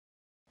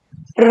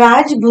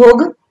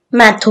RAJBHOG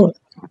MATHO.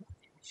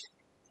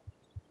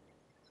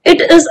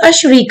 It is a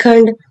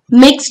Shrikhand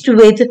mixed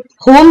with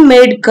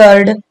homemade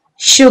curd,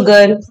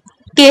 sugar,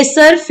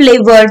 kesar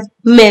flavored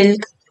milk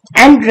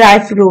and dry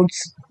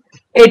fruits.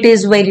 It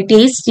is very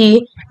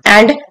tasty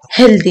and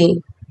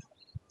healthy.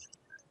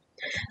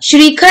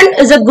 Shrikhand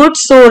is a good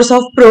source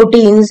of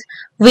proteins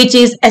which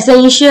is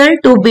essential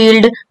to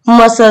build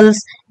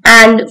muscles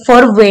and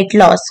for weight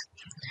loss.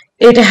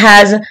 It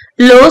has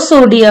low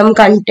sodium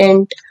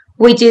content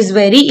which is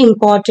very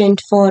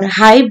important for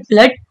high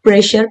blood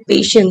pressure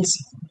patients.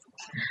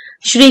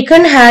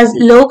 Shrikhand has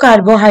low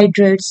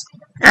carbohydrates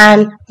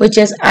and which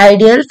is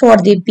ideal for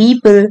the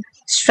people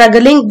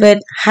struggling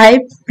with high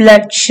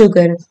blood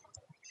sugar.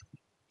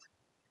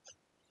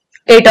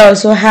 It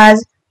also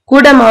has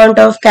good amount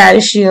of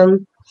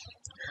calcium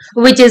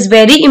which is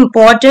very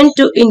important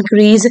to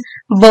increase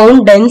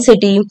bone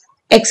density,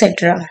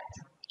 etc.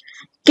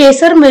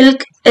 Kesar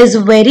milk is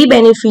very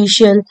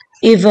beneficial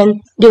even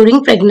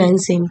during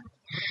pregnancy.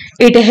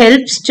 It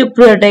helps to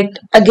protect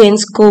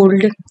against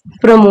cold,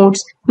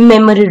 promotes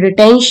memory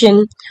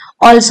retention,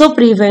 also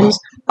prevents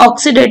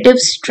oxidative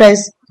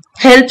stress,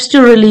 helps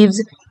to relieve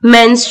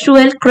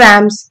menstrual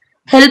cramps,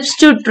 helps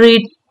to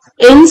treat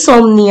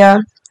insomnia,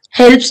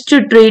 helps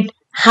to treat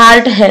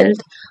heart health,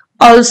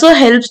 also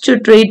helps to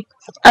treat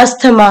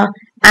asthma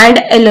and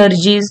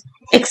allergies,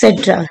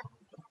 etc.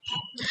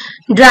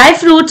 Dry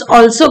fruits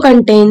also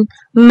contain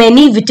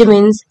many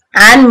vitamins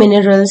and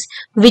minerals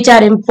which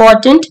are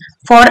important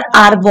for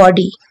our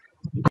body.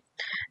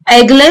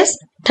 Eggless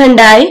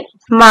Thandai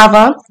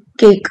Mawa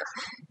cake.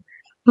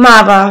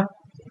 Mawa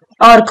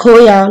or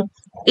khoya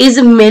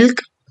is milk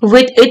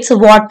with its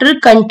water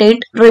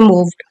content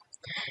removed.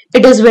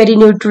 It is very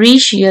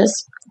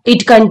nutritious.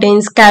 It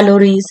contains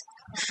calories,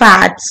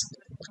 fats,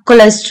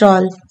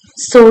 cholesterol,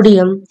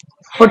 sodium,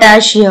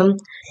 potassium,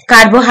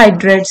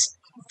 carbohydrates,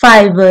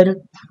 fiber,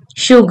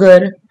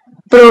 sugar,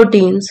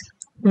 proteins,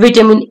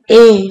 vitamin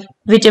A,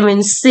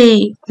 vitamin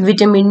C,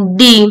 vitamin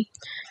D,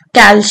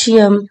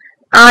 calcium,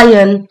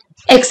 iron,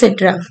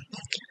 etc.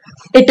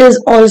 It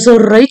is also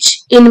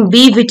rich in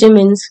B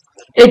vitamins.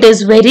 It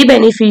is very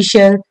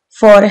beneficial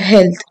for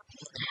health.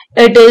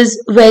 It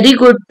is very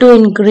good to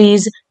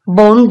increase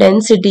bone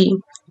density,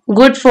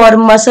 good for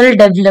muscle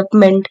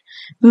development,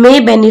 may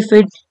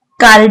benefit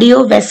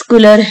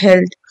cardiovascular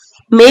health,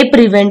 may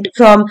prevent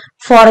from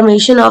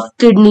formation of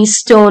kidney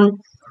stone,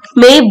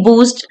 may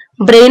boost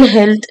brain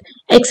health,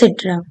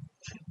 etc.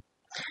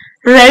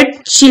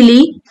 Red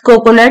chili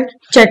coconut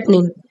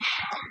chutney.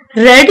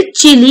 Red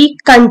chili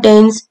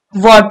contains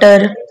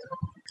water,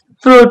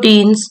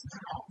 proteins,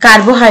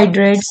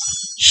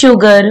 carbohydrates,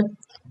 sugar,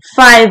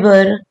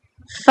 fiber,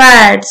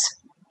 fats,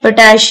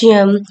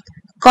 potassium,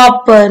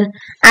 copper,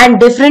 and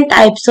different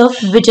types of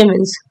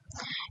vitamins.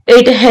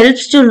 It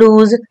helps to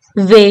lose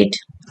weight,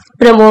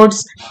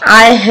 promotes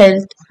eye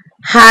health,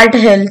 heart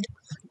health,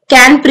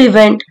 can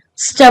prevent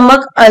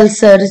stomach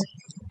ulcers,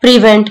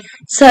 prevent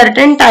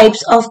certain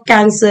types of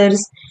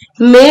cancers,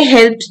 may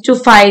help to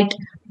fight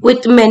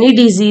with many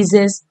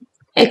diseases,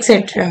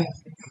 etc.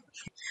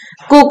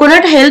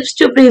 Coconut helps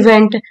to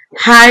prevent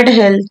heart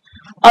health,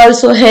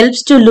 also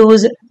helps to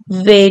lose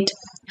weight,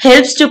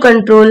 helps to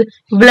control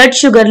blood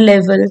sugar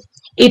level.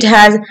 It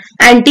has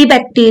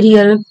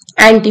antibacterial,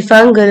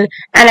 antifungal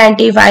and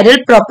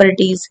antiviral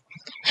properties,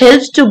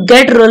 helps to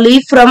get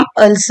relief from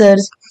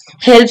ulcers,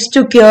 helps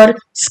to cure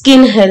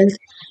skin health,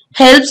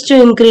 helps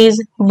to increase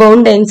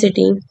bone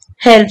density,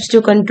 helps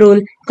to control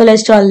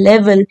cholesterol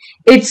level,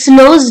 it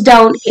slows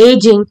down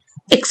aging,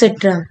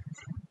 etc.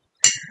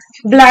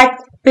 Black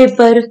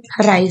pepper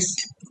rice.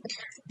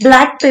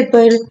 Black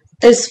pepper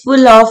is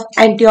full of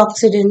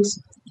antioxidants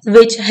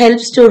which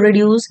helps to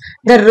reduce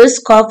the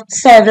risk of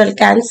several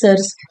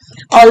cancers,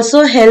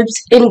 also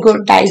helps in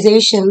good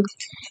digestion,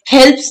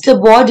 helps the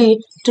body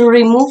to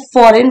remove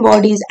foreign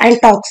bodies and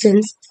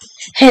toxins,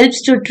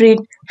 helps to treat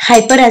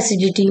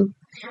hyperacidity,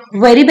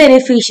 very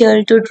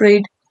beneficial to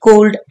treat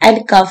cold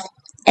and cough,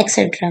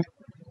 etc.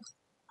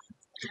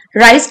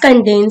 Rice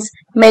contains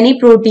many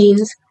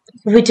proteins,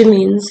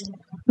 vitamins,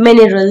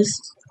 minerals,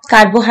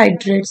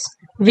 carbohydrates,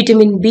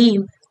 vitamin B,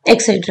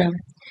 etc.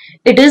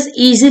 It is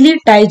easily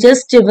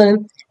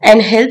digestible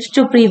and helps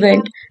to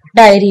prevent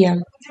diarrhea,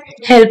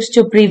 helps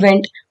to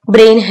prevent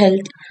brain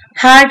health,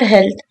 heart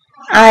health,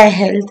 eye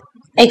health,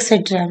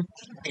 etc.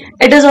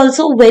 It is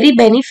also very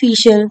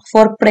beneficial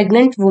for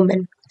pregnant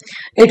women.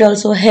 It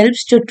also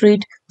helps to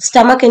treat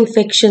stomach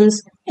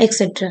infections,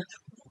 etc.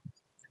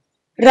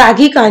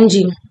 Ragi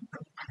Kanji.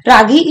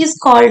 Ragi is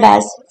called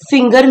as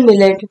finger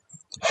millet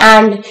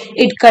and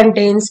it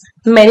contains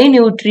many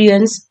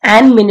nutrients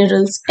and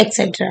minerals,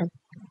 etc.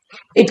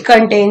 It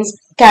contains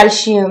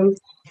calcium,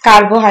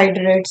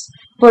 carbohydrates,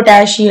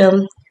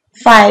 potassium,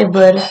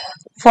 fiber,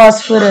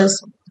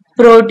 phosphorus,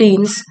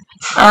 proteins,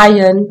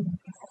 iron,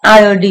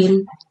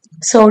 iodine,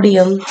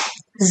 sodium,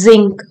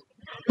 zinc,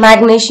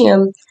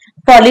 magnesium,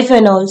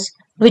 polyphenols,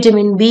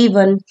 vitamin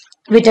B1,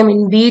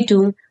 vitamin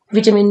B2,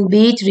 vitamin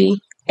B3,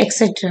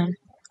 etc.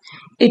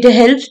 It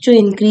helps to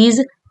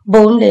increase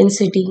bone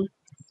density.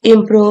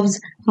 improves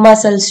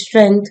muscle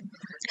strength,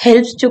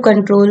 helps to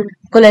control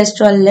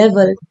cholesterol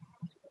level,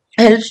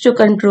 helps to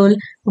control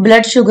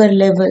blood sugar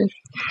level,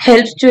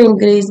 helps to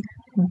increase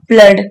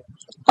blood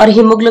or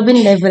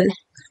hemoglobin level,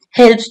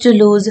 helps to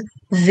lose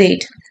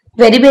weight.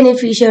 Very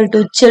beneficial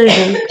to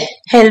children,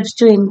 helps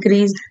to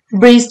increase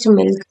breast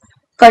milk,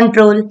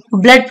 control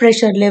blood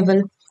pressure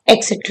level,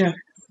 etc.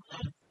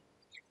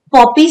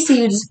 Poppy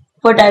seeds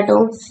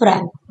potato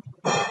fry.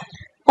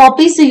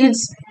 Poppy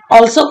seeds,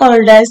 also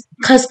called as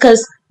khaskhas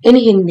in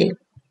Hindi.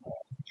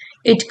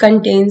 It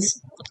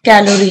contains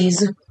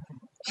calories,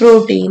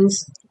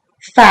 proteins,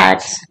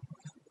 fats,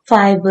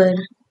 fiber,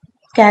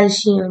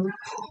 calcium,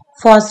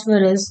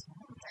 phosphorus,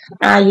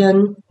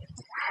 iron,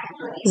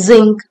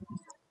 zinc,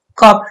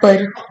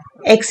 copper,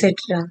 etc.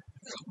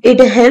 It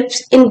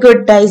helps in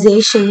good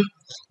digestion,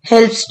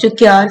 helps to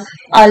cure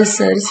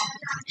ulcers,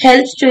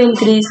 helps to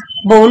increase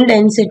bone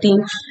density,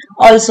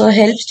 also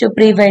helps to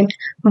prevent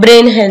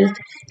brain health,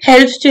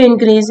 helps to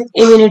increase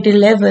immunity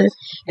level.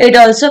 It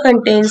also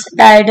contains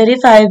dietary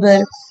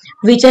fiber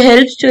which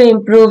helps to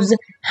improve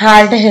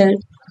heart health,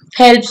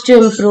 helps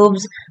to improve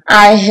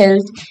eye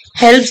health,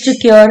 helps to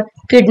cure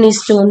kidney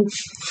stone,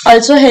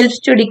 also helps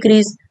to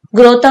decrease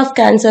growth of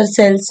cancer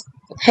cells,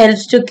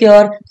 helps to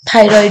cure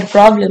thyroid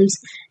problems,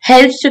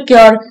 helps to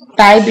cure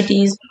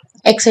diabetes,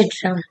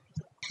 etc.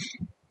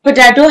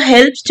 Potato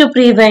helps to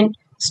prevent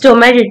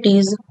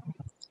stomatitis.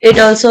 It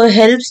also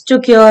helps to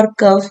cure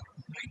cough.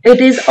 It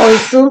is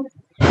also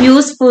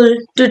useful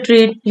to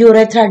treat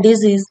urethra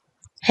disease,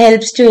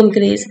 helps to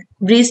increase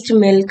breast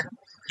milk,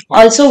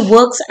 also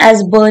works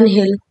as burn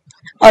hill,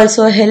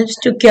 also helps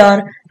to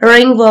cure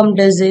ringworm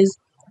disease,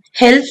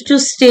 helps to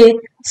stay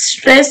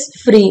stress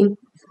free,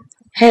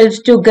 helps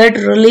to get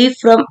relief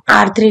from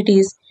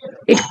arthritis.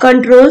 It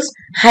controls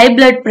high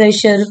blood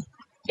pressure.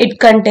 It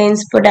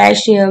contains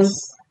potassium,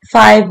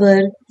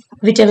 fiber,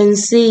 vitamin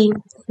C,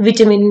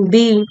 vitamin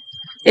B.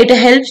 It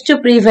helps to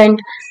prevent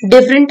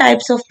different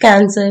types of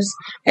cancers.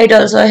 It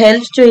also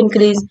helps to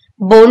increase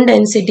bone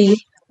density,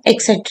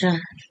 etc.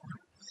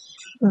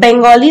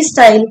 Bengali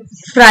style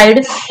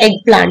fried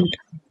eggplant.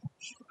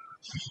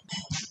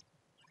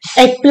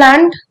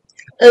 Eggplant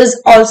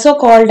is also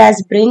called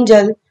as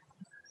brinjal,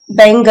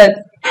 bengal,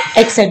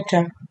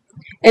 etc.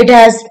 It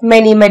has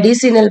many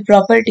medicinal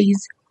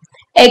properties.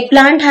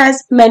 Eggplant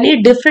has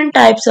many different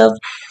types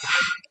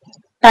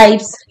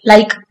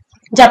like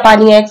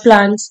Japanese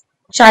eggplants,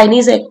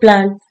 Chinese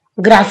eggplant,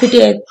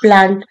 graffiti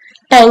eggplant,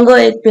 tango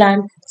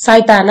eggplant,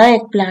 saitana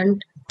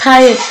eggplant,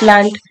 Thai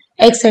eggplant,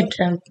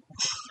 etc.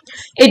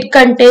 It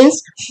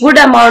contains good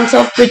amounts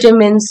of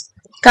vitamins,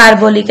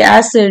 carbolic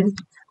acid,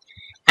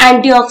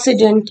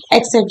 antioxidant,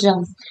 etc.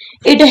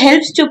 It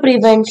helps to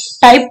prevent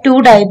type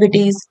 2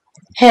 diabetes,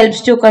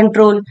 helps to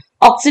control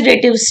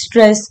oxidative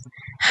stress,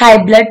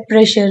 high blood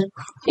pressure.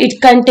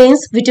 It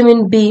contains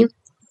vitamin B,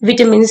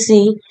 vitamin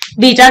C,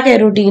 beta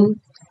carotene,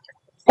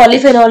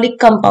 polyphenolic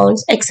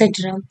compounds,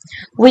 etc.,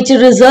 which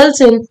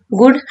results in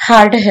good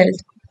heart health,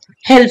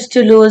 helps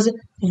to lose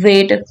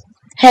weight,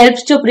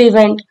 helps to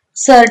prevent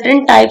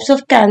certain types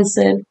of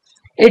cancer.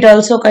 It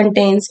also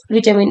contains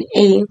vitamin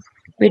A,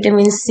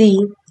 vitamin C,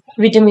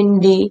 vitamin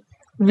D,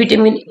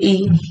 vitamin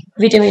E,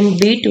 vitamin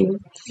B2,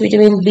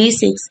 vitamin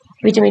B6,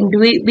 vitamin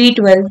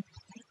B12,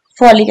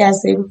 folic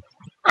acid,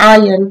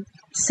 iron,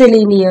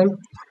 selenium,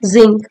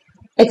 zinc,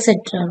 etc.,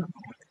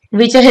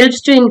 which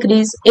helps to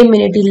increase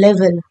immunity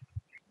level.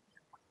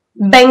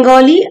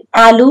 Bengali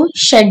ALOO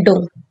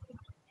SHEDDO.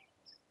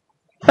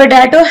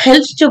 Potato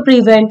helps to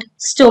prevent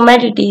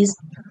stomatitis.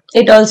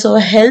 It also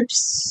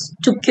helps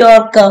to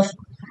cure cough.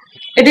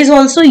 It is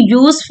also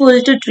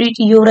useful to treat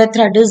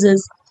urethra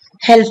disease,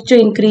 helps to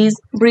increase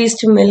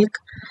breast milk,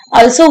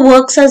 also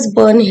works as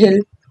burn hill,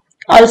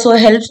 also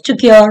helps to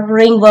cure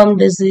ringworm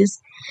disease,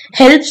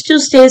 helps to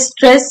stay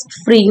stress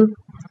free,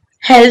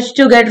 helps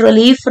to get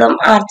relief from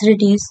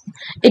arthritis.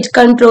 It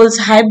controls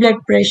high blood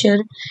pressure.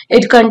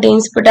 It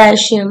contains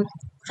potassium,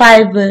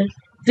 fiber,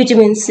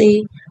 vitamin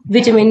C,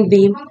 vitamin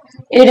B.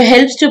 It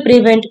helps to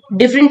prevent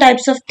different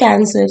types of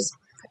cancers.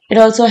 It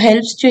also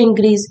helps to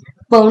increase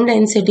bone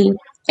density,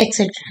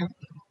 etc.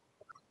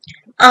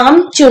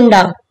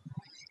 Chunda.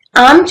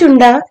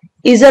 Chunda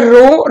is a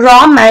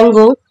raw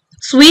mango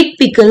sweet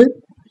pickle.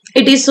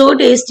 It is so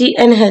tasty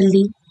and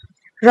healthy.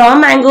 Raw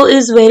mango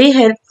is very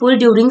helpful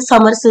during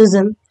summer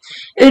season.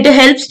 It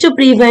helps to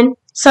prevent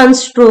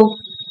sunstroke,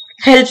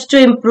 helps to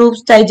improve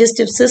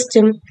digestive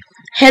system,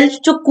 helps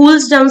to cool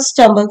down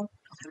stomach.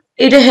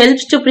 It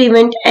helps to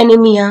prevent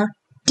anemia,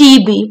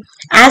 TB,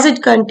 as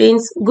it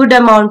contains good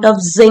amount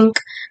of zinc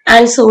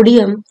and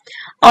sodium.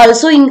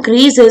 Also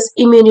increases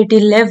immunity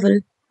level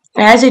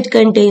as it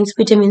contains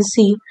vitamin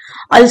C.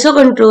 Also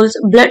controls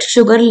blood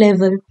sugar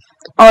level.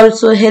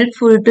 Also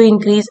helpful to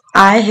increase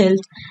eye health,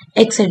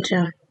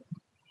 etc.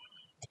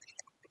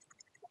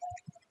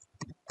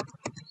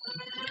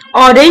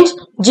 Orange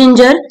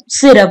ginger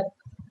syrup.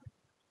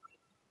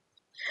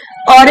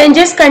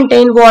 Oranges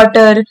contain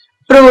water,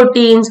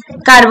 proteins,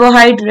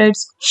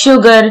 carbohydrates,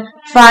 sugar,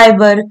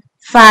 fiber,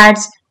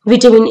 fats,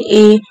 vitamin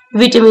A,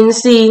 vitamin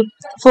C,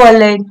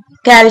 folate,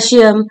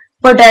 calcium,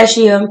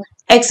 potassium,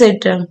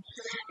 etc.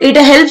 It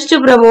helps to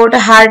promote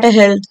heart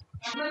health,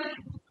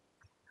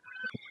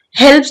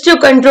 helps to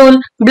control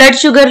blood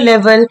sugar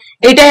level,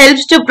 it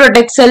helps to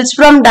protect cells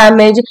from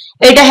damage,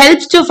 it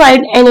helps to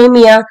fight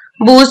anemia,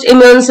 boost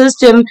immune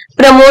system,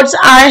 promotes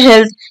eye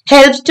health,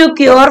 helps to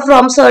cure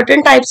from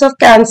certain types of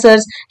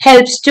cancers,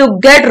 helps to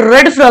get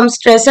rid from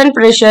stress and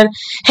pressure,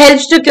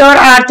 helps to cure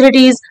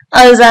arthritis,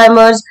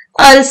 Alzheimer's,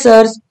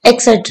 ulcers,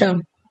 etc.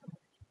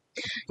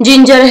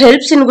 Ginger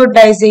helps in good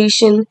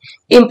digestion,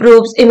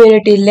 improves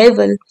immunity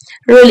level,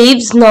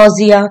 relieves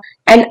nausea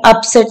and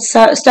upset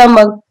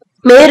stomach,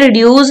 may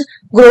reduce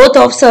growth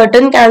of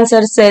certain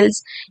cancer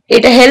cells.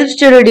 It helps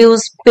to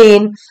reduce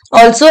pain,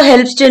 also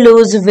helps to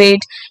lose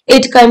weight.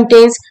 It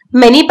contains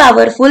many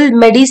powerful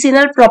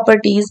medicinal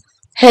properties,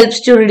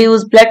 helps to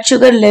reduce blood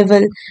sugar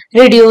level,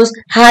 reduce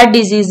heart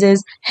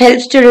diseases,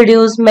 helps to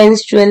reduce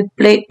menstrual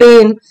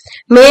pain,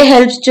 may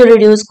helps to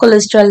reduce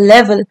cholesterol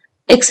level,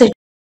 etc.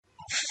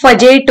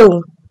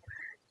 Fajeto.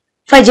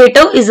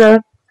 Fajeto is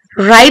a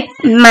ripe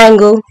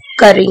mango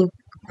curry.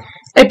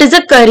 It is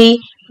a curry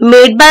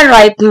made by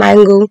ripe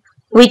mango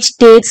which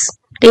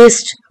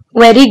tastes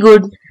very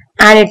good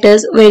and it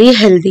is very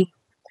healthy.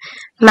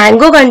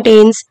 Mango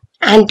contains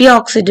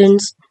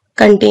antioxidants,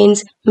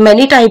 contains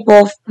many type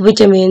of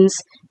vitamins,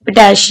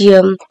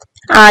 potassium,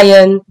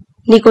 iron,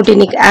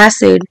 nicotinic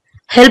acid,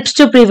 helps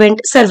to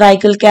prevent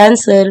cervical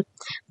cancer,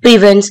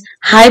 prevents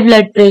high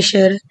blood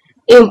pressure,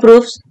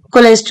 improves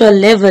cholesterol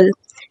level,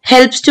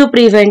 helps to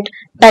prevent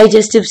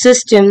digestive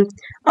system,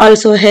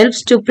 also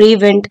helps to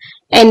prevent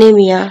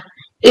anemia.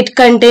 It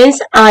contains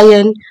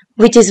iron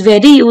which is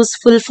very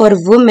useful for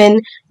women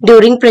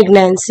during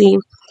pregnancy.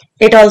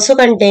 It also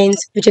contains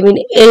vitamin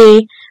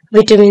A,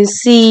 vitamin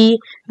C,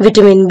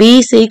 vitamin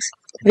B6,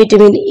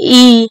 vitamin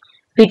E,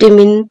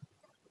 vitamin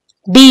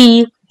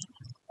D,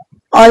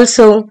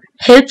 also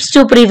helps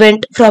to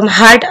prevent from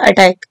heart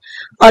attack,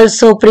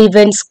 also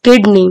prevents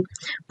kidney,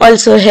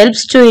 also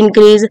helps to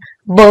increase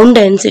bone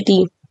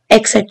density,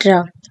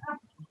 etc.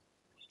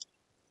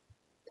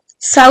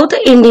 South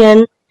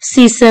Indian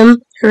sesame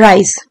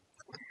rice.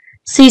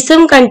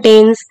 Sesame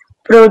contains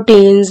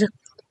proteins,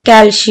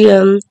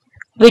 calcium,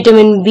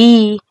 vitamin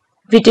B,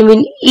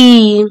 vitamin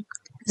E,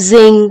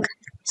 zinc,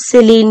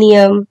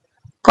 selenium,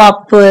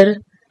 copper,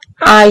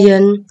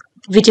 iron,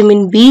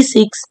 vitamin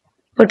B6,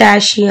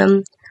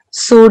 potassium,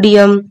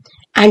 sodium,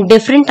 and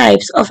different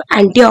types of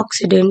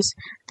antioxidants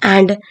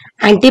and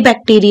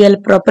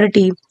antibacterial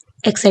property,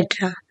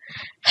 etc.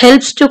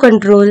 Helps to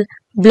control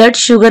blood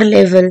sugar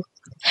level,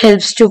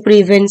 helps to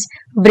prevent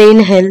brain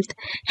health,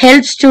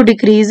 helps to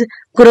decrease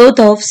growth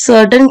of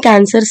certain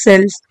cancer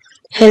cells,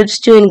 helps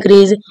to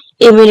increase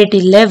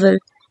immunity level,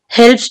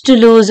 helps to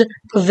lose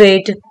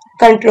weight,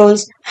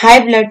 controls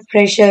high blood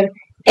pressure,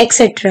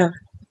 etc.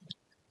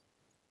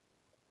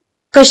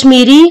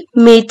 Kashmiri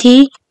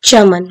Methi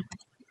Chaman.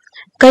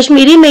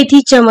 Kashmiri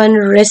Methi Chaman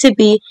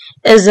recipe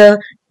is a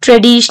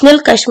traditional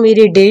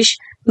Kashmiri dish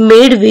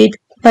made with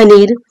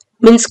paneer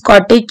means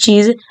cottage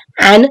cheese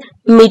and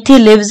methi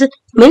leaves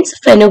means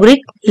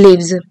fenugreek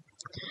leaves.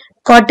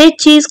 Cottage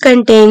cheese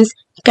contains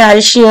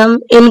calcium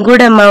in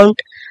good amount,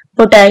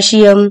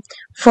 potassium,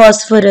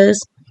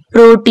 phosphorus,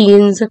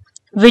 proteins,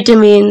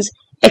 vitamins,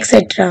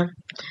 etc.,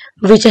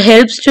 which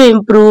helps to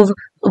improve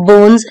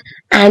bones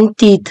and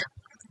teeth,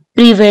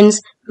 prevents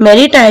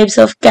many types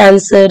of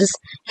cancers,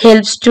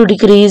 helps to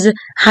decrease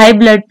high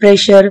blood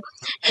pressure,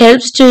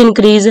 helps to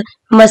increase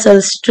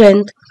muscle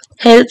strength,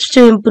 helps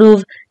to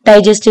improve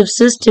digestive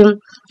system,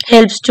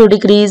 helps to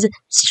decrease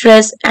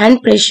stress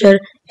and pressure,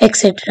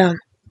 etc.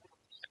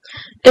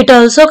 It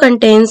also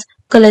contains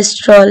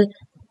cholesterol.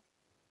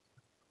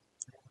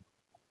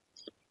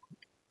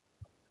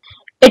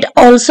 It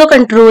also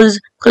controls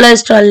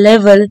cholesterol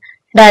level,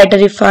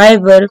 dietary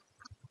fiber.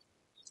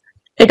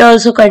 It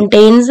also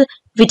contains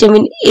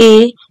vitamin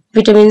A,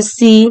 vitamin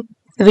C,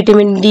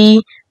 vitamin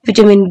D,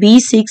 vitamin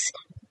B6,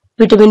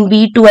 vitamin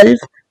B12,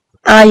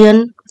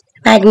 iron,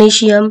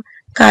 magnesium,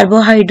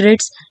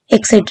 carbohydrates,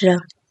 etc.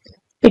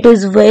 It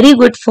is very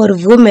good for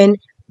women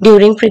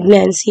during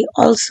pregnancy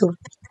also.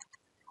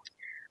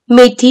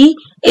 Methi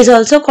is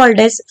also called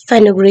as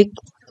fenugreek.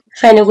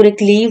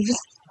 Fenugreek leaves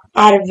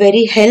are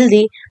very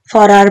healthy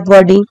for our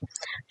body.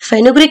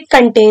 Fenugreek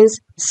contains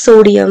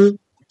sodium,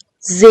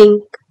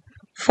 zinc,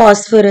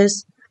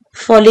 phosphorus,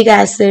 folic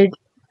acid,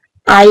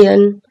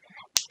 iron,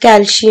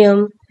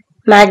 calcium,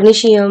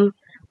 magnesium,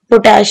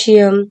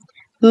 potassium,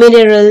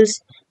 minerals,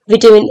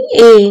 vitamin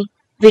A,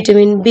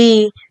 vitamin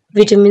B,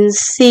 vitamin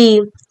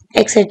C,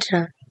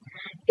 etc.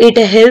 It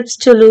helps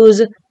to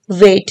lose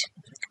weight,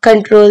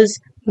 controls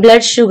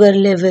blood sugar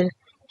level,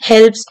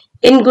 helps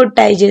in good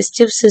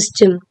digestive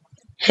system,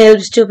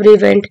 helps to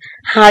prevent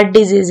heart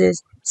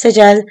diseases such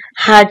as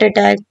heart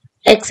attack,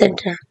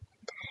 etc.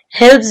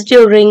 Helps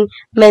during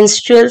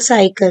menstrual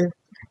cycle,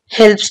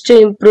 helps to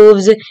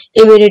improve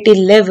immunity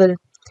level,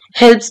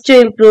 helps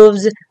to improve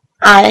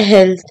eye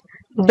health,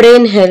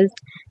 brain health,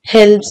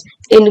 helps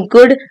in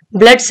good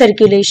blood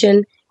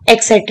circulation,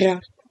 etc.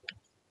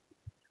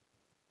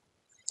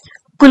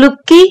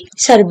 Kulukki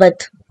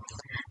Sharbat.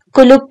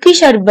 Kulukki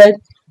Sharbat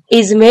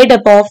is made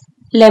up of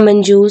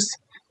lemon juice,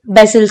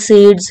 basil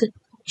seeds,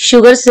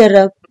 sugar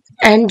syrup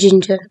and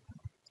ginger.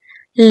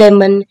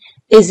 Lemon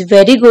is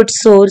very good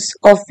source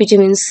of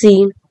vitamin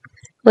C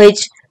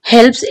which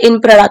helps in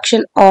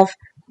production of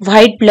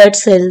white blood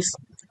cells,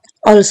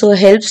 also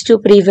helps to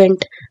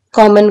prevent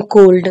common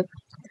cold.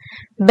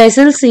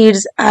 Basil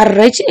seeds are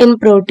rich in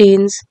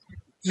proteins,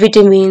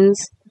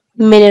 vitamins,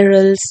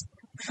 minerals,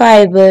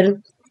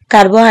 fiber,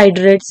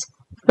 carbohydrates,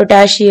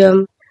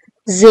 potassium,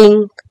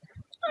 zinc,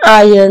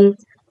 iron,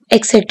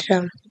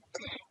 etc.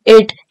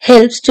 It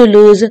helps to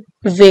lose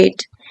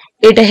weight.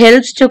 It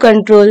helps to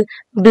control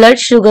blood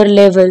sugar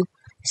level,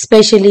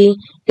 especially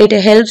it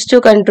helps to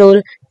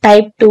control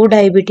type 2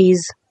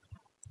 diabetes.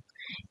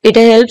 It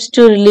helps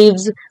to relieve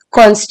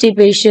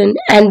constipation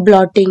and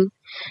bloating.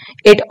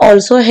 It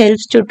also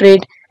helps to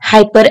treat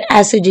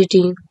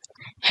hyperacidity,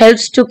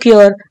 helps to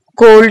cure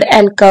cold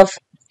and cough,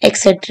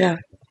 etc.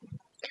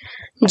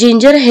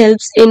 Ginger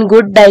helps in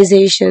good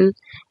digestion,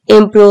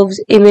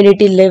 improves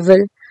immunity level,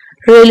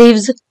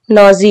 relieves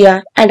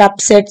nausea and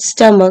upset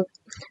stomach,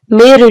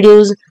 may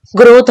reduce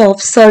growth of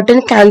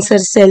certain cancer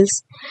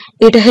cells.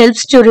 It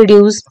helps to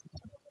reduce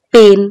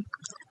pain,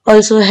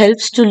 also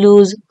helps to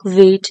lose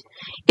weight.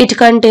 It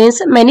contains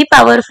many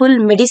powerful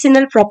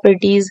medicinal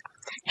properties,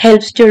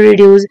 helps to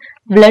reduce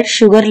blood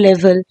sugar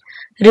level,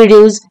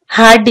 reduce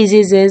heart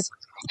diseases,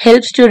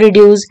 helps to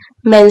reduce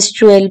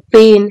menstrual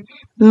pain,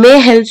 may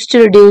helps to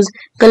reduce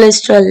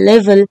cholesterol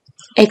level,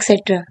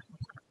 etc.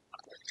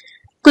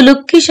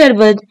 Kulukki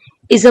Sharbat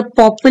is a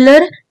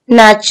popular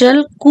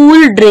natural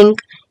cool drink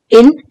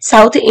in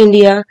South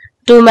India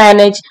to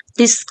manage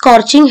the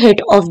scorching heat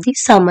of the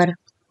summer.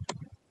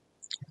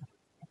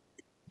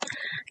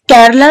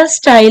 Kerala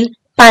style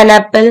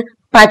pineapple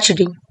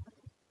pachadi.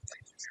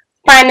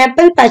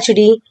 Pineapple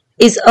pachadi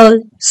is a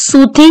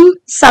soothing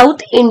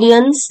South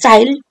Indian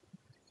style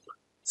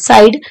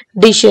side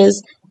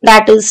dishes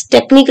that is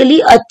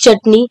technically a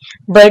chutney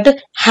but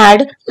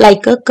had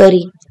like a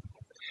curry.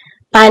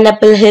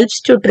 Pineapple helps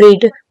to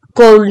treat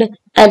cold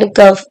and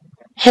cough,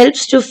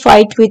 helps to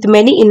fight with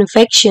many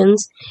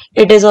infections.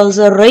 It is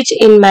also rich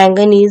in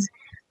manganese,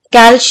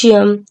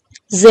 calcium,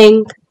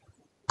 zinc,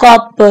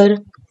 copper,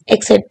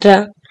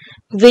 etc.,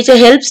 which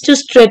helps to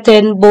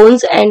strengthen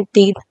bones and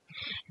teeth.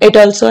 It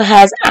also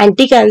has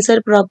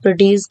anti-cancer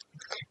properties,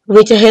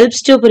 which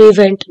helps to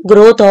prevent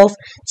growth of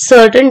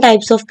certain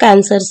types of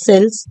cancer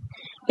cells.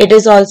 It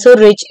is also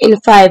rich in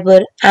fiber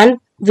and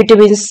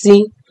vitamin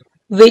C,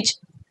 which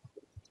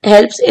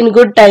helps in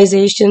good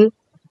digestion,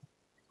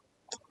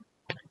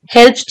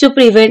 helps to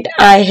prevent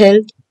eye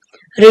health,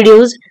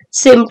 reduce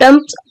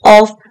symptoms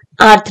of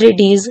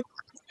arthritis,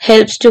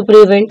 helps to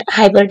prevent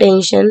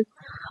hypertension,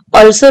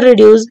 also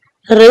reduce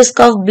risk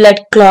of blood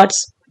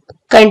clots,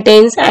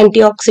 contains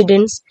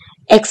antioxidants,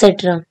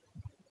 etc.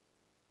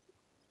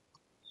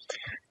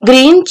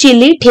 Green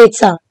chili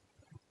THECA.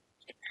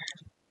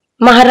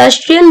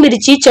 Maharashtrian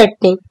mirchi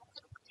chutney.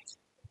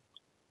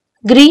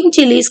 Green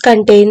chilies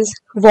contains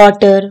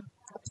water,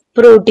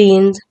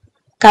 proteins,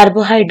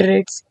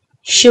 carbohydrates,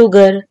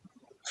 sugar,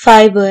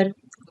 fiber,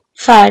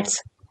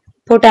 fats,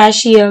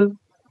 potassium,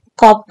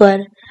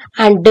 copper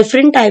and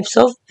different types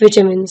of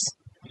vitamins.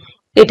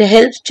 It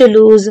helps to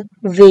lose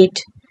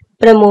weight,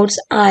 promotes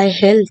eye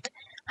health,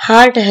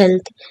 heart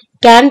health,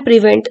 can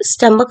prevent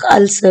stomach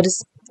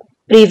ulcers,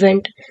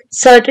 prevent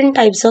certain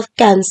types of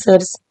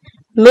cancers,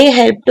 may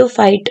help to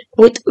fight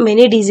with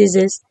many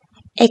diseases,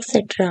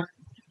 etc.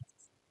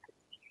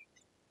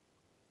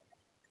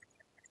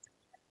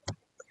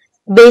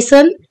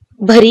 Besan,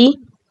 Bhari,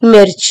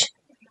 Mirch.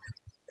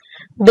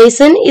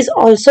 Besan is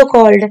also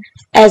called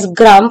as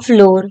gram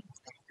flour.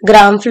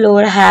 Gram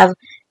flour have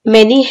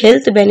many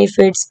health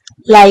benefits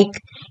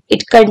like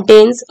it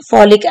contains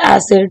folic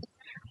acid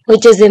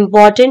which is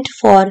important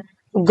for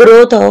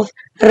growth of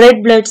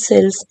red blood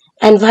cells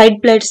and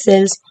white blood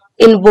cells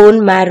in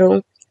bone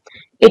marrow.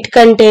 It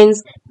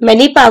contains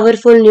many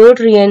powerful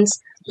nutrients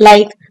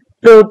like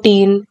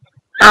protein,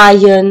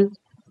 iron,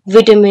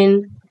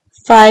 vitamin,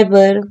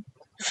 fiber,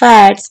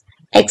 fats,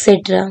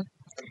 etc.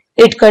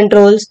 It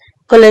controls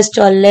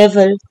cholesterol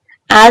level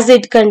as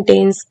it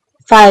contains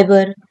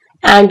fiber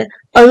and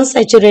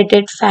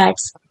unsaturated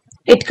fats.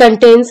 It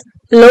contains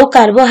low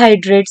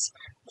carbohydrates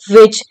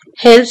which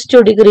helps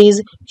to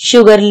decrease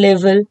sugar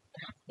level.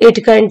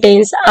 It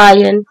contains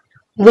iron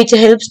which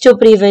helps to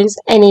prevent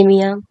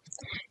anemia.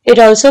 It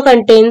also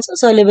contains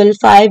soluble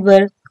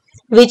fiber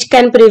which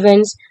can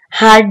prevent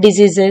heart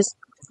diseases.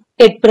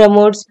 It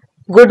promotes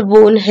good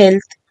bone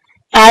health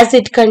as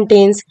it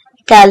contains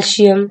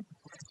calcium.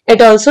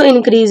 It also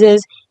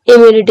increases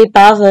immunity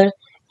power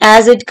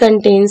as it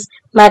contains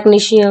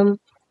magnesium,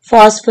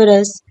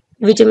 phosphorus,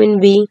 vitamin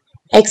B,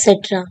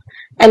 etc.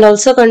 and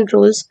also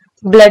controls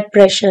blood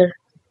pressure.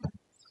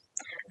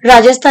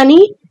 Rajasthani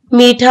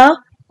Meetha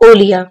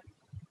Olia.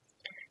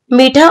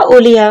 Meetha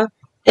Olia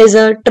is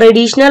a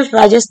traditional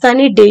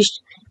Rajasthani dish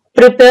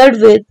prepared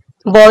with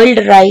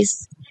boiled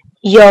rice,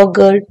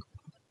 yogurt,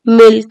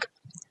 milk,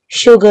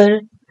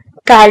 sugar,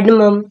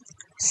 cardamom,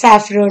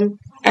 saffron,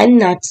 and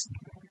nuts.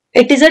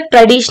 It is a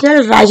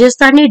traditional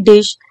Rajasthani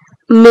dish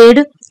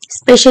made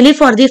specially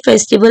for the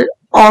festival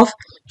of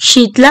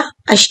Shitla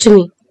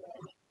Ashtami.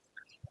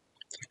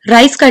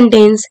 Rice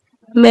contains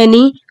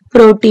many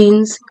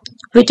proteins,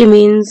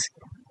 vitamins,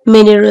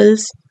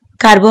 minerals,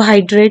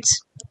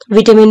 carbohydrates,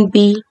 vitamin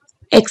B,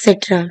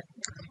 etc.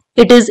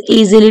 It is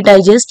easily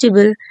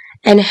digestible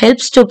and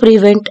helps to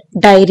prevent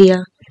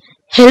diarrhea,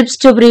 helps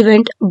to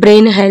prevent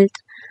brain health,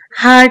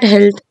 heart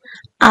health,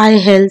 eye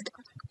health,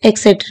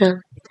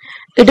 etc.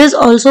 It is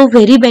also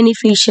very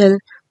beneficial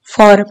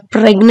for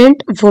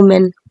pregnant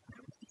women.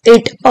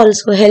 It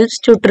also helps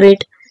to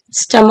treat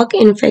stomach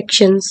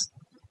infections.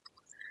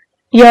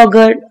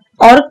 Yogurt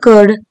or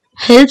curd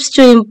helps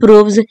to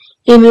improve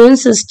immune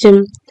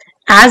system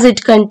as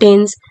it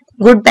contains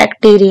good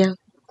bacteria.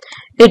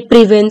 It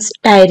prevents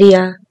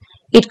diarrhea.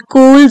 It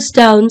cools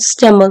down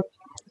stomach,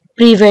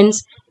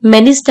 prevents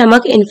many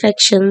stomach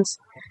infections,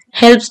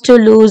 helps to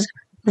lose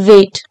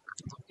weight.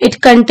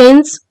 It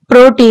contains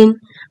protein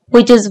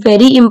which is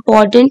very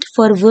important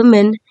for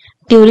women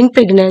during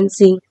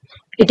pregnancy.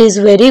 It is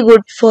very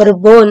good for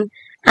bone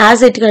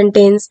as it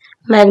contains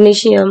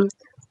magnesium,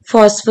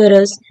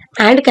 phosphorus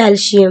and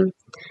calcium.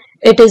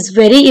 It is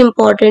very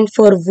important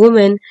for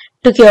women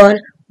to cure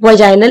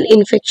vaginal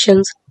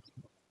infections,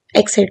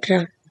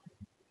 etc.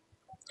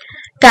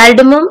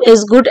 Cardamom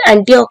is good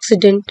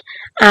antioxidant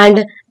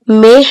and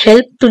may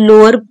help to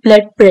lower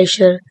blood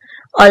pressure.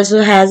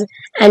 Also has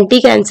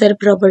anti-cancer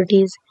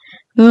properties.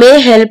 May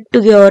help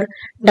to cure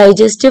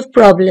digestive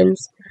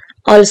problems.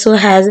 Also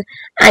has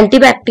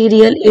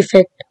antibacterial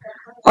effect.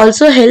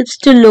 Also helps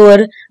to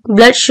lower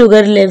blood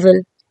sugar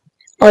level.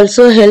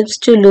 Also helps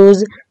to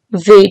lose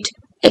weight,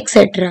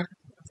 etc.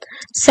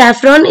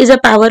 Saffron is a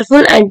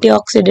powerful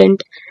antioxidant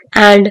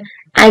and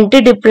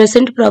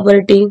antidepressant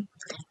property.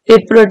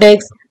 It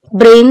protects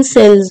brain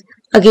cells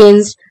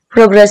against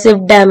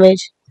progressive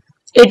damage.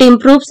 It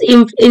improves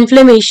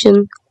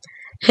inflammation,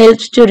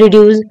 helps to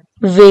reduce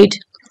weight,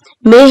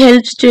 may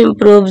helps to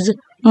improve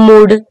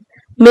mood,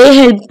 may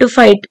help to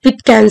fight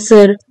with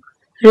cancer,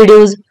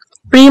 reduce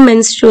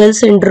premenstrual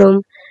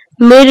syndrome,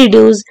 may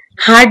reduce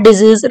heart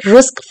disease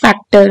risk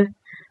factor,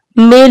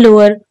 may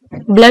lower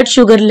blood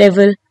sugar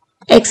level,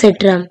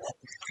 etc.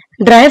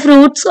 Dry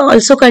fruits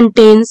also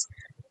contains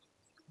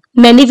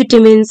many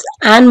vitamins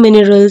and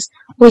minerals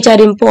which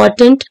are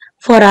important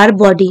for our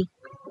body.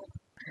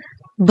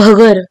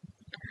 Bhagar.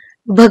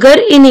 Bhagar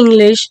in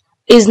English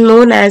is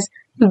known as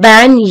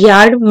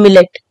barnyard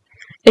millet.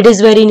 It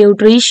is very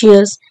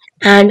nutritious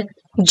and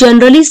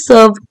generally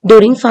served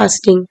during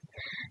fasting.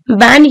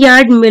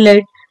 Barnyard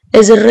millet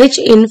is rich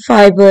in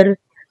fiber,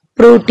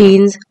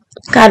 proteins,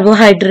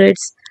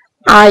 carbohydrates,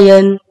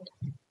 iron,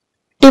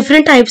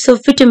 different types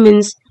of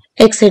vitamins,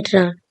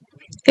 etc.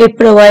 It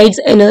provides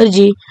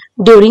energy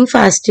during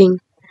fasting.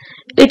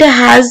 It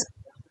has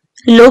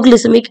low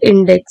glycemic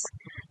index.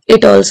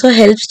 It also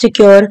helps to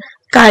cure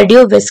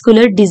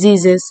cardiovascular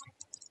diseases,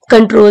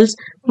 controls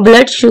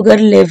blood sugar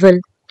level.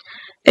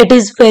 It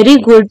is very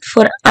good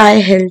for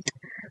eye health,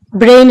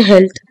 brain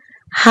health,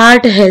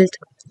 heart health,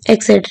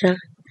 etc.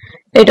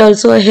 It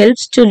also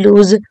helps to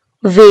lose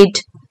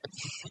weight.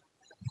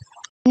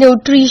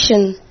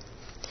 Nutrition.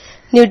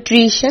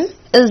 Nutrition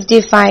is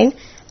defined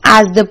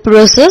as the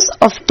process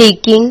of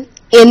taking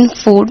in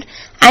food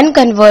and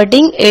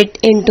converting it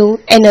into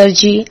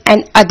energy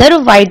and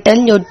other vital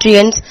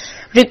nutrients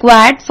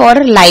required for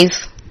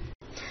life.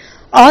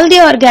 All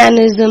the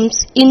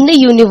organisms in the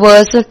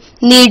universe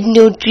need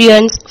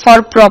nutrients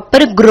for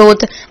proper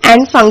growth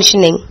and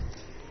functioning.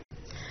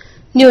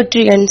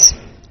 Nutrients.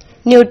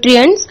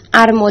 Nutrients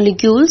are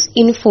molecules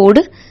in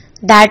food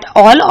that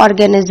all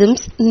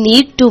organisms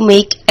need to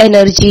make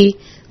energy,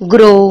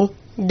 grow,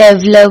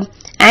 develop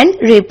and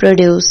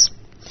reproduce.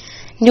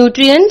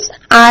 Nutrients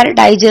are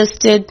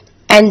digested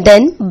and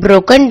then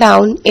broken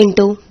down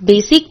into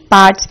basic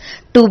parts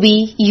to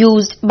be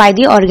used by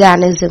the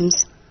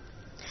organisms.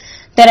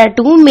 There are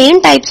two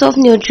main types of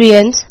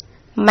nutrients,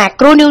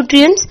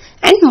 macronutrients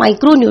and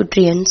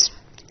micronutrients.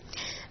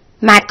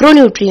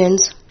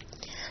 Macronutrients.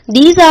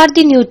 These are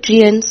the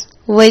nutrients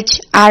which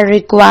are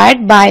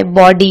required by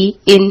body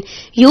in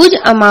huge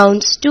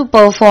amounts to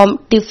perform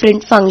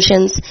different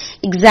functions.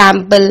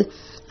 Example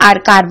are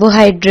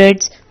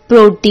carbohydrates,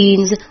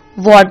 proteins,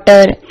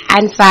 water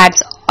and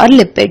fats or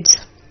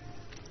lipids.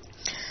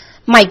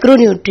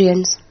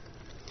 Micronutrients.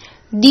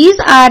 These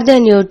are the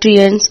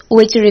nutrients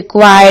which are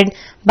required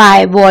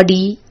by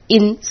body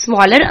in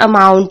smaller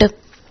amount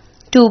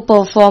to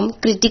perform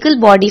critical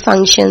body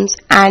functions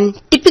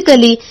and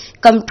typically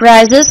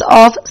comprises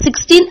of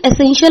 16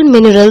 essential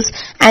minerals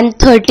and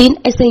 13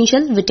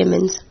 essential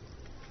vitamins.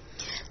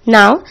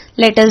 Now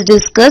let us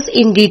discuss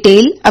in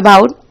detail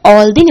about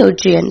all the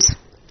nutrients.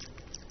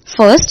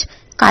 First,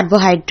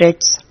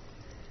 carbohydrates.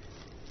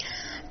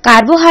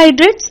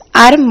 Carbohydrates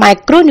are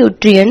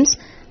micronutrients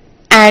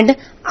and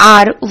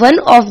are one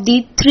of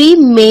the three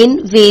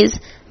main ways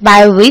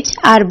by which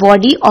our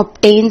body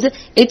obtains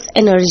its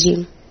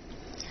energy.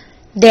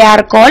 They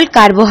are called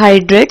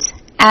carbohydrates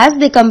as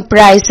they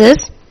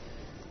comprises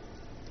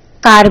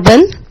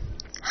carbon,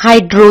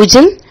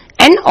 hydrogen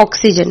and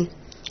oxygen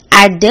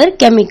at their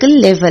chemical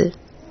level.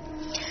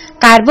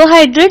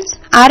 Carbohydrates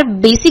are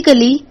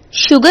basically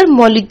sugar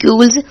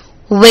molecules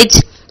which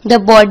the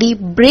body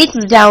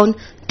breaks down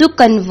to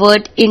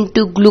convert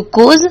into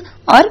glucose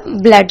or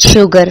blood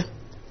sugar.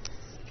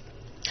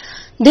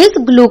 This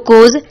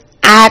glucose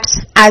acts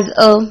as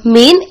a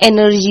main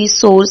energy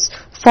source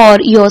for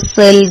your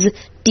cells,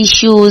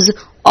 tissues,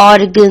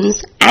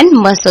 organs and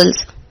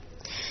muscles,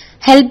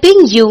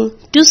 helping you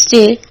to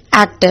stay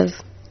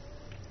active.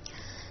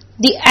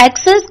 The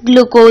excess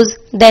glucose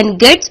then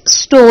gets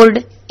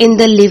stored in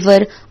the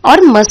liver or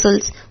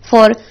muscles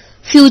for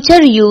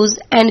future use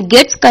and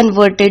gets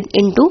converted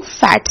into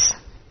fats.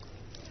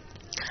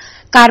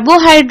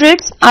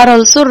 Carbohydrates are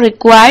also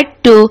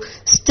required to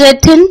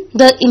strengthen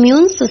the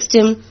immune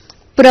system,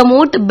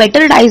 promote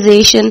better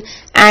digestion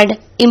and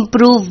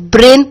improve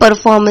brain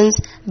performance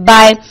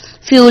by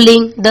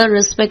fueling the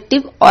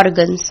respective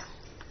organs.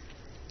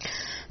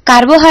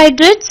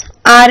 Carbohydrates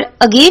are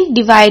again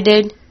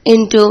divided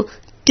into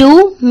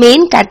two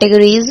main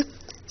categories: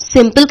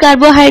 simple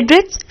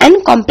carbohydrates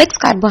and complex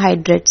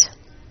carbohydrates.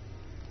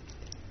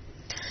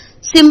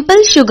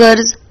 Simple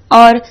sugars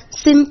or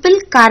simple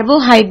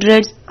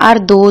carbohydrates are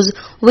those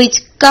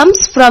which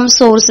comes from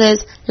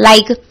sources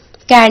like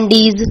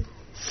candies,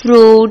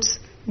 fruits,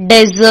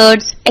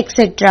 desserts,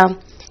 etc.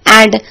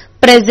 and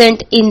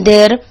present in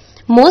their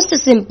most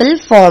simple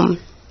form.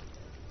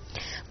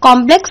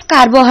 Complex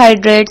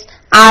carbohydrates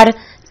are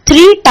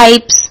three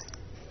types: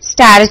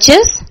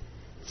 starches,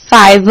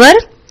 fiber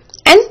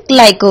and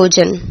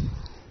glycogen,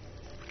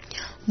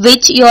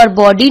 which your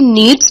body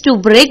needs to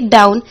break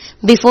down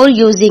before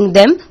using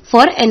them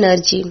for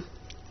energy.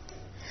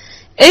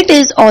 It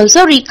is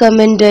also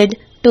recommended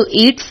to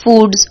eat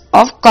foods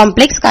of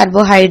complex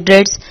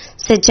carbohydrates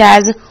such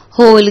as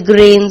whole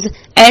grains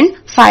and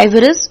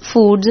fibrous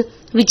foods,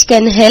 which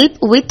can help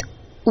with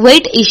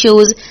weight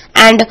issues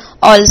and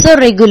also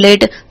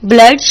regulate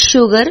blood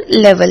sugar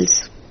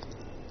levels.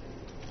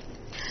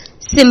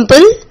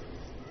 Simple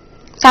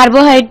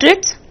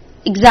carbohydrates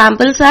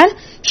examples are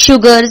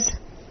sugars,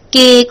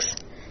 cakes,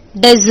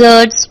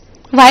 desserts,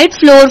 white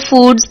flour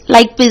foods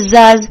like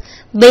pizzas,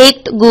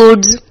 baked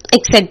goods,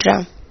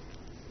 etc.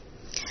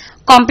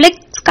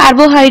 Complex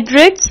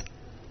carbohydrates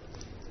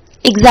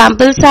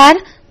examples are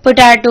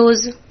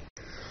potatoes,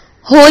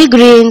 whole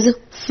grains,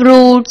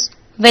 fruits,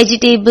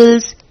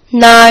 vegetables,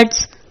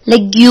 nuts,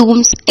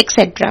 legumes,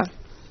 etc.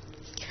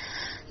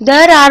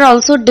 There are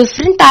also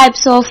different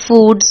types of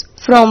foods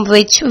from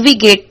which we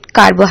get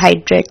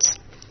carbohydrates.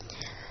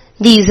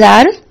 These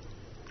are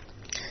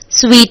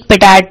sweet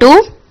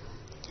potato,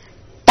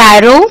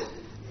 taro,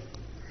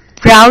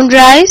 brown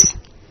rice,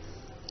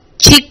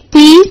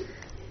 chickpea,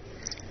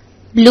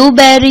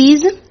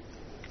 blueberries,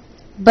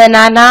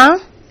 banana,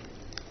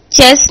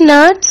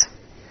 chestnuts,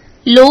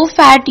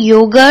 low-fat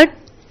yogurt,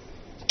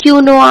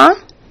 quinoa,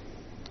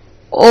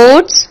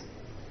 oats,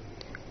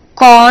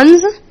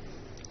 corns,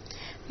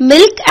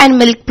 milk and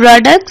milk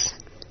products,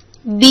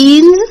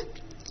 beans,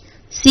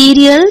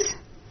 cereals,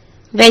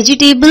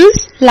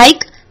 vegetables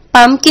like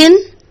pumpkin,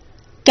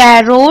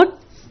 carrot,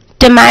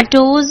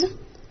 tomatoes,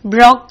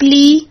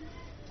 broccoli,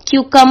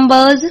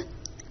 cucumbers,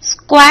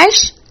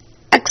 squash,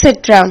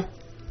 etc.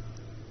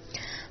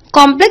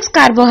 Complex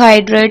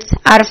carbohydrates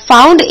are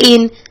found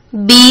in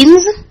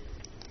beans,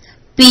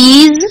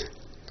 peas,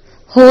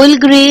 whole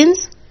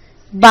grains,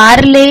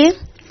 barley,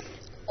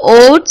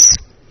 oats,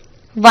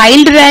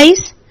 wild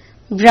rice,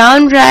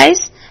 brown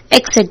rice,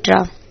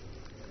 etc.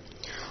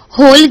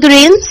 Whole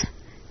grains,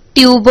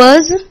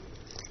 tubers,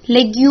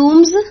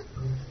 legumes,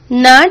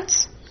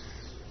 nuts,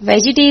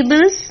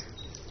 vegetables,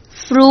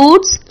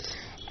 fruits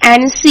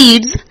and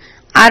seeds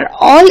are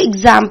all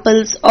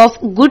examples of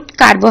good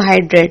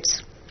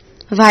carbohydrates,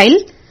 while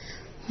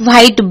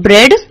white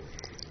bread,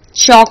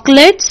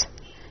 chocolates,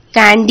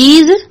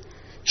 candies,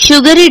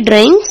 sugary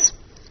drinks,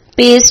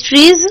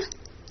 pastries,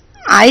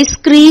 ice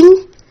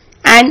cream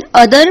and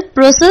other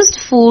processed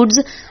foods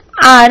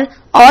are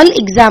all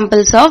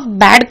examples of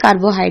bad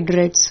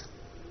carbohydrates.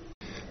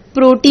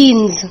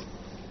 Proteins.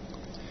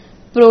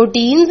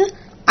 Proteins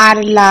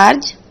are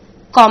large,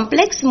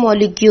 complex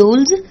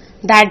molecules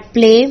that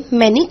play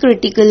many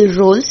critical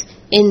roles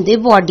in the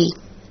body.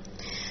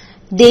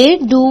 They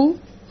do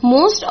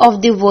most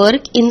of the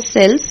work in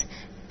cells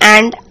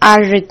and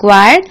are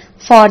required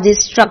for the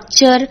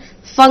structure,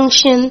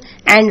 function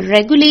and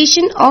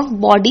regulation of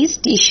body's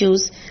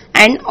tissues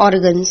and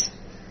organs.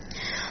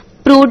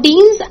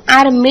 Proteins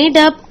are made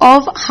up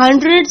of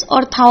hundreds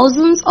or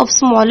thousands of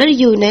smaller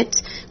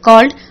units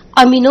called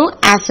amino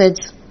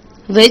acids,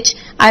 which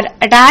are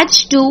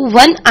attached to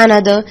one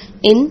another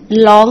in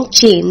long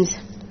chains.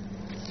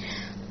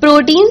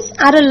 Proteins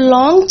are a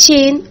long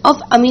chain of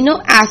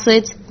amino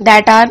acids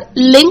that are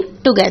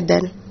linked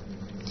together.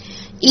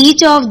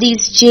 Each of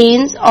these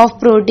chains of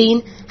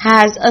protein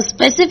has a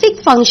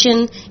specific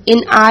function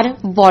in our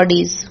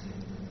bodies.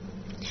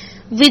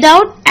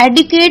 Without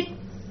adequate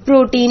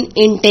protein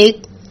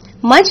intake,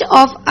 much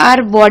of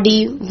our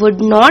body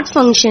would not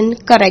function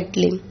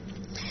correctly.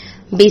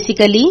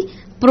 Basically,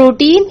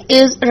 protein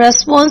is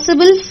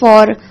responsible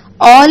for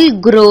all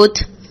growth,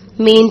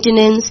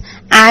 maintenance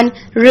and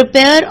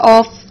repair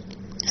of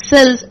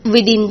cells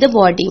within the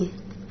body.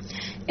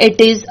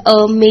 It is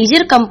a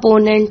major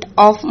component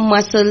of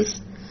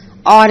muscles,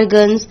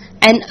 organs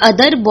and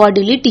other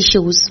bodily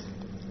tissues.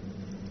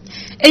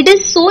 It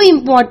is so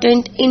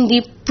important in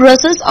the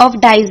process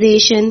of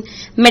digestion,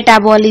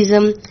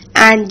 metabolism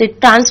and the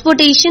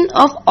transportation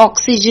of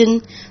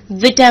oxygen,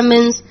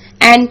 vitamins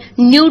and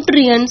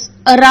nutrients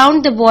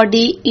around the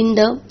body in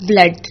the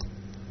blood.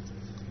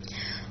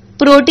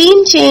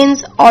 Protein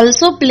chains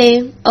also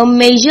play a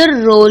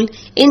major role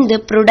in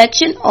the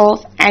production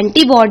of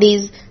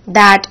antibodies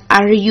that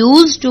are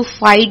used to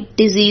fight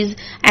disease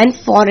and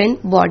foreign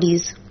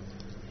bodies.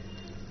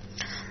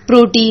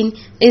 Protein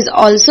is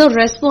also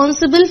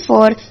responsible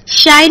for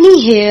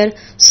shiny hair,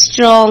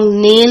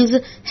 strong nails,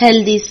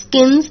 healthy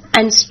skins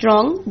and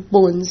strong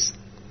bones.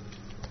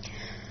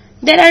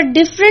 There are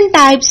different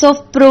types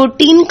of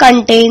protein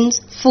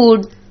contains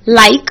food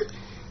like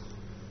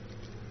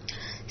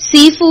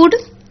seafood.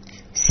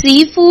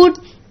 Seafood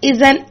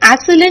is an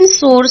excellent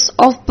source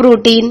of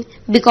protein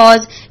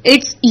because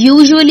it's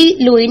usually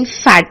low in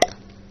fat.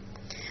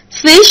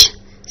 Fish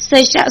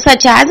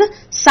such as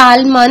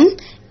salmon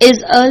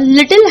is a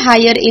little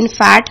higher in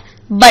fat,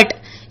 but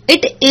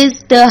it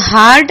is the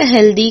heart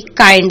healthy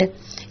kind.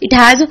 It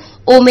has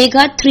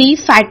omega-3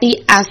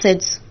 fatty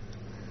acids.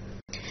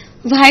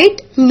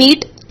 White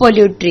meat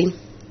poultry.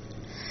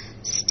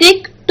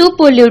 Stick to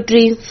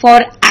poultry for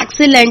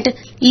excellent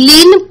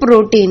lean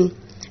protein.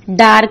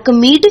 Dark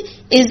meat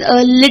is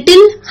a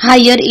little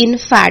higher in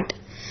fat.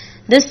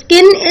 The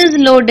skin is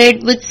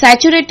loaded with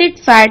saturated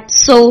fat,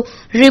 so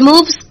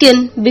remove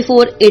skin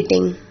before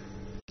eating.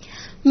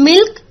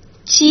 Milk,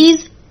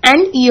 cheese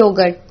and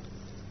yogurt.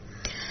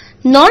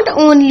 Not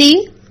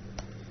only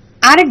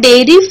are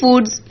dairy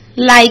foods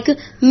like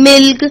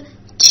milk,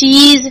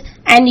 cheese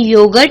and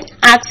yogurt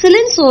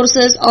excellent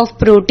sources of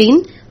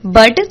protein,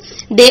 but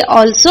they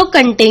also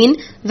contain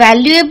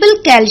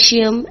valuable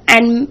calcium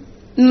and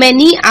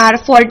many are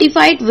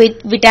fortified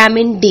with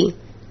vitamin D.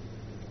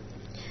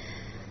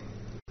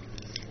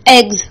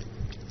 Eggs.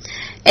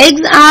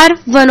 Eggs are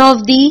one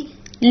of the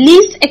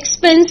least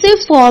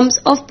expensive forms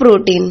of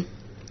protein.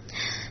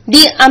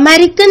 The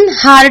American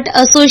Heart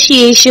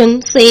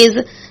Association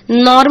says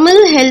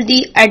normal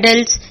healthy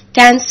adults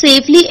can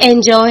safely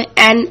enjoy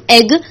an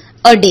egg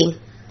a day.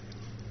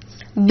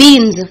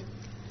 Beans.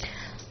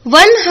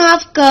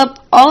 1/2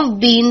 cup of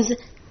beans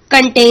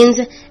contains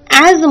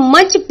as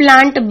much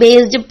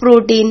plant-based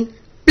protein,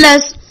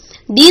 plus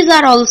these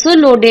are also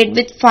loaded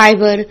with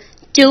fiber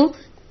to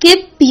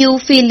keep you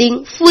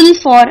feeling full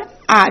for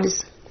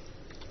hours.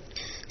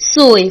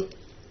 Soy.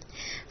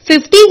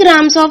 50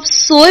 grams of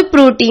soy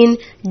protein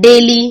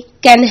daily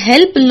can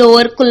help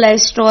lower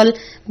cholesterol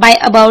by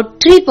about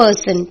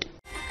 3%.